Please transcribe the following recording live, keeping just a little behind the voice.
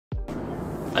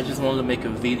I just wanted to make a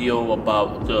video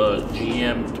about the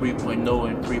GM 3.0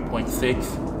 and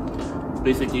 3.6.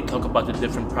 Basically talk about the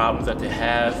different problems that they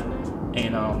have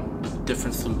and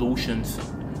different solutions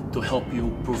to help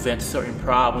you prevent certain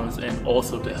problems and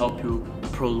also to help you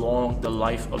prolong the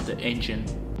life of the engine.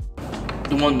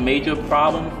 The one major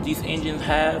problem these engines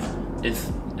have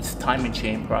is its timing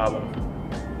chain problem.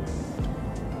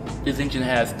 This engine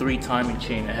has 3 timing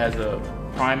chains. It has a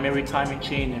primary timing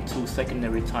chain and 2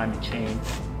 secondary timing chains.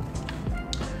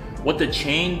 What the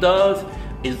chain does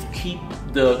is keep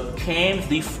the cams,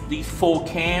 these 4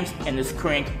 cams and this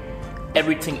crank,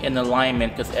 everything in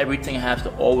alignment, because everything has to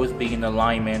always be in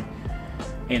alignment.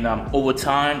 And over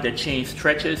time the chain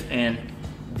stretches and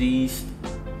these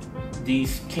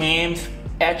cams,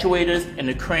 actuators and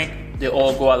the crank, they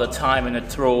all go out of time and they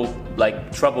throw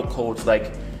like trouble codes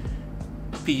like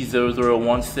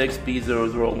P0016,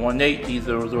 P0018,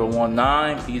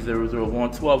 P0019,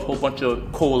 P0012, a whole bunch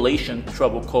of correlation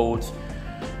trouble codes.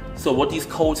 So what these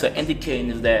codes are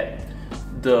indicating is that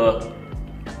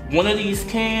one of these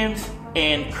cams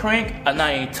and crank are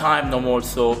not in time no more,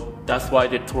 so that's why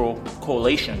they throw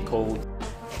correlation codes.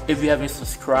 If you haven't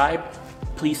subscribed,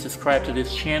 please subscribe to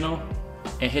this channel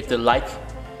and hit the like.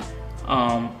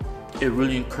 It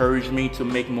really encouraged me to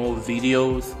make more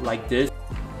videos like this.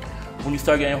 When you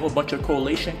start getting a whole bunch of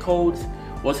correlation codes,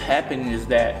 what's happening is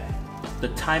that the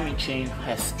timing chain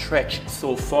has stretched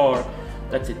so far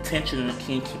that the tension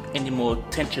can't keep any more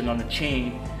tension on the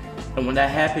chain. And when that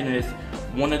happens is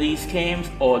one of these cams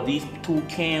or these 2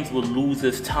 cams will lose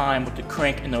its time with the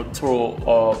crank and they'll throw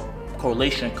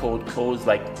correlation codes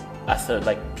like I said,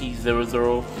 like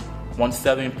P0017,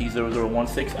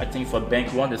 P0016. I think for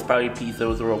bank 1 it's probably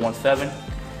P0017.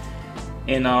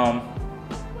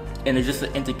 And it's just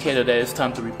an indicator that it's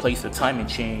time to replace the timing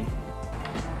chain.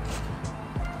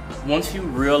 Once you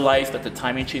realize that the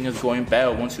timing chain is going bad,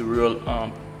 or once you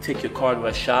take your car to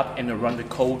a shop and run the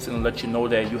codes and let you know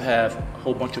that you have a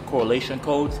whole bunch of correlation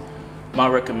codes, my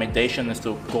recommendation is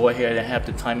to go ahead and have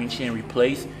the timing chain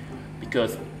replaced,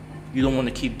 because you don't want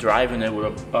to keep driving it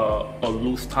with a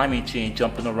loose timing chain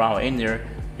jumping around in there.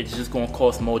 It's just going to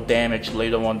cause more damage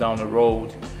later on down the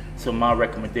road. So my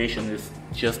recommendation is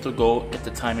just to go get the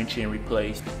timing chain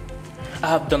replaced. I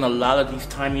have done a lot of these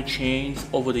timing chains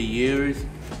over the years,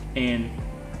 and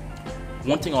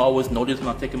one thing I always notice when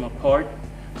I take them apart,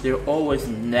 they're always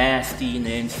nasty in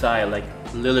the inside, like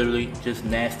literally just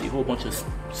nasty, a whole bunch of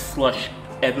slush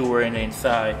everywhere in the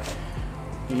inside.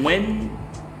 When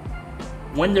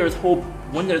there's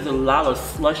a lot of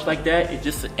slush like that, it's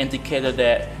just an indicator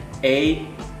that A,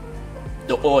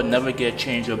 the oil never get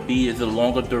changed, or B, is a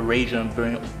longer duration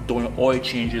during oil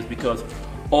changes, because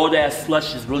all that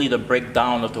slush is really the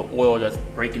breakdown of the oil that's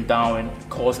breaking down and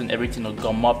causing everything to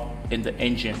gum up in the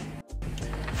engine.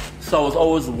 So I was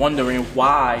always wondering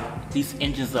why these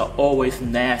engines are always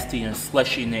nasty and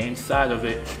slushy in the inside of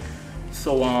it.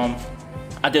 So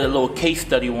I did a little case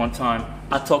study one time.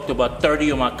 I talked to about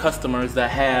 30 of my customers that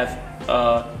have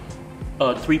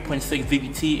 3.6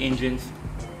 VVT engines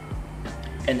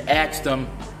and asked them,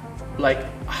 like,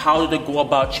 how do they go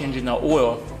about changing the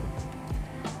oil?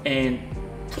 And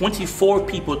 24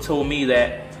 people told me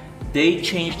that they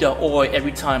change the oil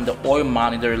every time the oil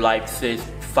monitor light says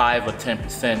 5 or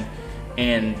 10%,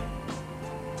 and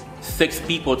 6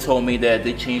 people told me that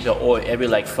they change the oil every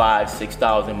like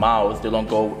 6,000 miles. They don't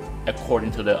go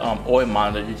according to the oil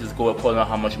monitor, they just go according to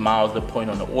how much miles they're putting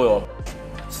on the oil.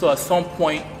 So at some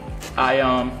point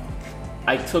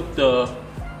I took the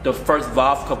first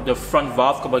valve cover, the front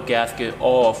valve cover gasket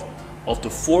off of the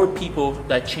 4 people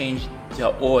that changed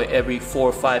their oil every 4,000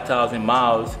 or 5,000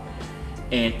 miles,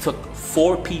 and took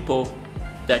 4 people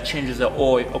that changes their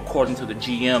oil according to the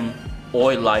GM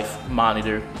oil life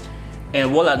monitor.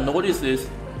 And what I noticed is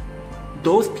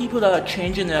those people that are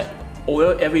changing their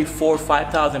oil every 4,000 or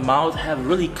 5,000 miles have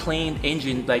really clean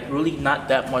engine, like really not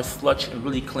that much sludge and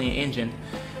really clean engine.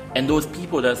 And those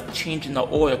people that's changing the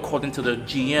oil according to the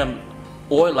GM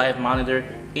oil life monitor,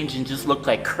 engine just look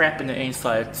like crap in the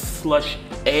inside, slush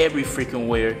every freaking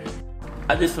where.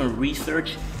 I did some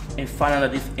research and found out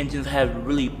that these engines have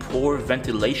really poor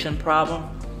ventilation problem.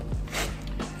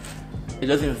 It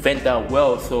doesn't vent that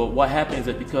well, so what happens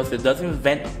is because it doesn't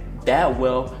vent that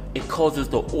well, it causes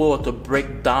the oil to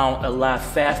break down a lot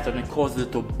faster, and it causes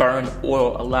it to burn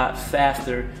oil a lot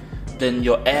faster than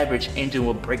your average engine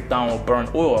will break down or burn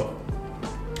oil.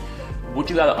 What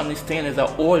you gotta understand is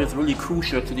that oil is really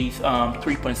crucial to these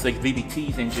 3.6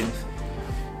 VVT engines.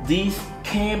 These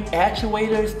cam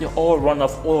actuators, they all run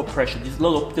off oil pressure. These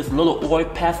little oil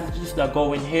passages that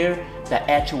go in here that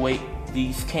actuate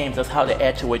these cams. That's how they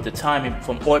actuate the timing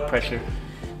from oil pressure.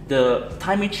 the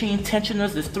timing chain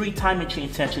tensioners, there's 3 timing chain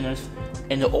tensioners,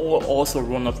 and the oil also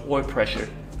run off oil pressure.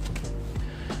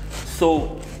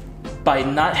 So by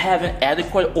not having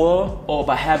adequate oil, or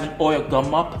by having oil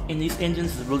gum up in these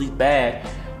engines is really bad,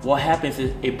 what happens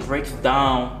is it breaks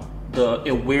down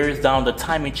it wears down the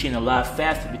timing chain a lot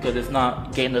faster because it's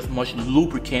not getting as much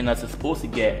lubricant as it's supposed to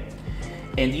get.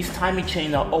 And these timing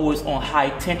chains are always on high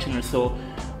tension, so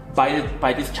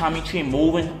by this timing chain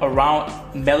moving around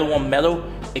metal on metal,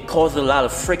 it causes a lot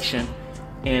of friction,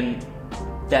 and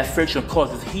that friction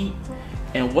causes heat.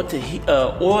 And what the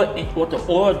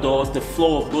oil does, the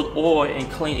flow of good oil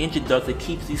and clean engine does, it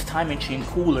keeps these timing chain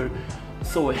cooler,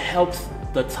 so it helps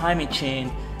the timing chain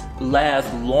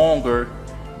last longer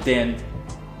than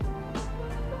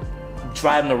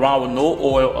driving around with no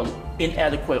oil or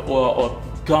inadequate oil or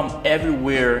gum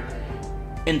everywhere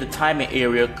in the timing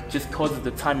area. Just causes the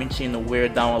timing chain to wear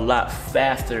down a lot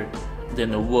faster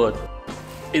than it would.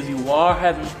 If you are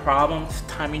having problems,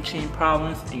 timing chain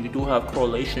problems, and you do have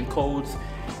correlation codes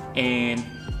and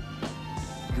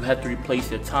you have to replace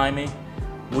your timing,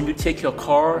 when you take your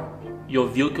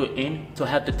vehicle in to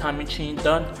have the timing chain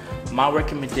done, my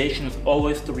recommendation is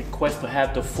always to request to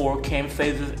have the 4 cam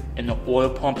phases and the oil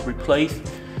pump replaced.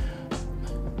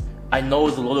 I know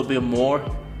it's a little bit more,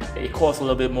 it costs a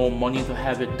little bit more money to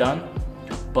have it done,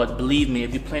 but believe me,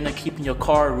 if you plan on keeping your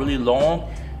car really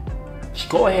long, just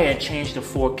go ahead and change the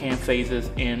 4 cam phases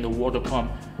and the water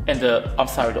pump and the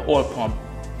oil pump.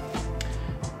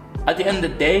 At the end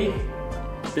of the day,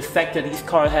 the fact that these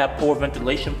cars have poor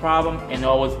ventilation problem and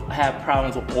always have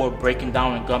problems with oil breaking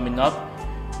down and gumming up,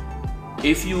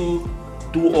 if you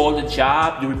do all the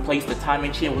job, you replace the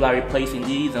timing chain without replacing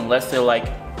these, unless they're like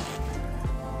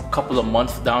a couple of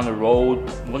months down the road,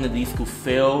 one of these could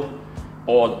fail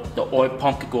or the oil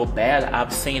pump could go bad.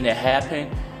 I've seen it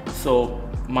happen. So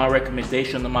my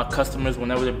recommendation to my customers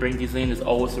whenever they bring these in is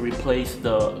always to replace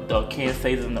the cam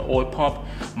phases and the oil pump.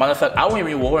 Matter of fact, I won't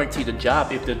even warranty the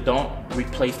job if they don't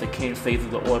replace the cam phases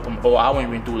of the oil pump, or I won't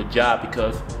even do the job,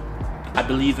 because I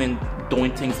believe in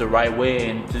doing things the right way,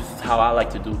 and this is how I like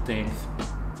to do things.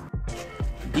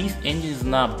 These engines are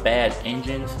not bad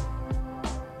engines.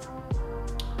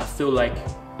 I feel like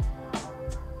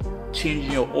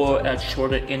changing your oil at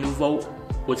shorter interval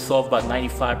would solve about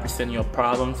 95% of your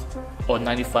problems, or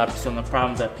 95% of the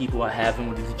problems that people are having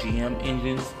with these GM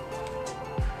engines.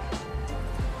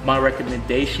 My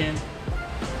recommendation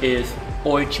is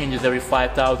oil changes every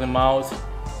 5,000 miles,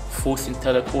 full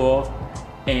synthetic oil,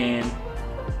 and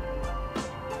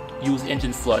use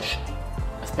engine flush,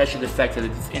 especially the fact that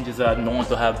these engines are known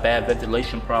to have bad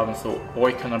ventilation problems, so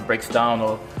oil kind of breaks down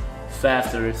or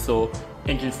faster, so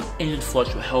engine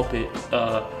flush will help it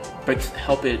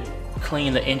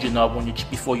clean the engine up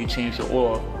before you change the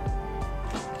oil.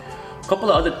 A couple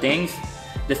of other things,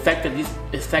 the fact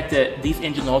that these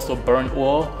engines also burn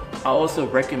oil, I also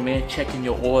recommend checking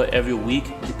your oil every week,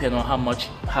 depending on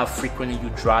how frequently you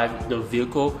drive the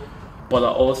vehicle. But I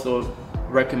also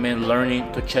recommend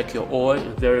learning to check your oil.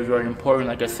 It's very, very important.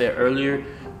 Like I said earlier,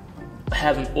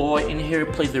 having oil in here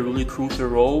plays a really crucial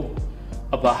role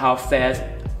about how fast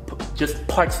just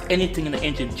parts, anything in the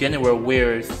engine generally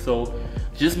wears. So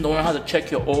just knowing how to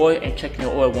check your oil and checking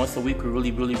your oil once a week will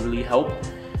really, really, really help,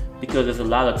 because there's a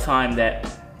lot of time that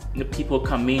the people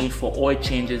come in for oil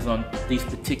changes on these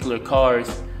particular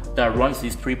cars that runs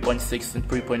these 3.6 and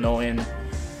 3.0, and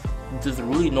there's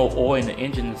really no oil in the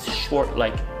engine. It's short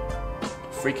like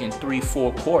freaking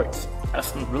 3-4 quarts.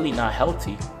 That's really not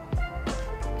healthy.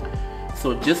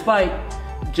 So just by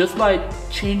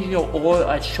changing your oil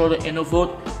at shorter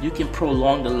interval, you can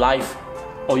prolong the life,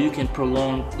 or you can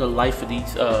prolong the life of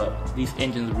these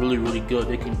engines really, really good.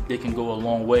 They can go a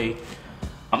long way.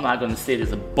 I'm not gonna say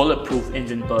there's a bulletproof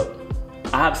engine, but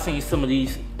I have seen some of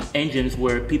these engines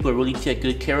where people really take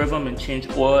good care of them and change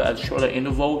oil at shorter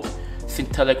intervals,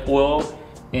 synthetic oil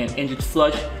and engine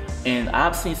flush, and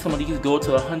I've seen some of these go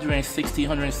to 160,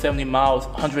 170 miles,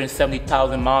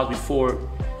 170,000 miles before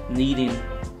needing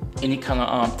any kind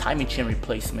of timing chain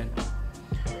replacement.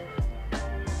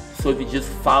 So if you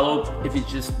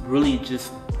just really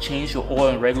change your oil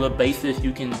on a regular basis,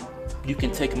 you can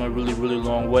take them a really, really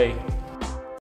long way.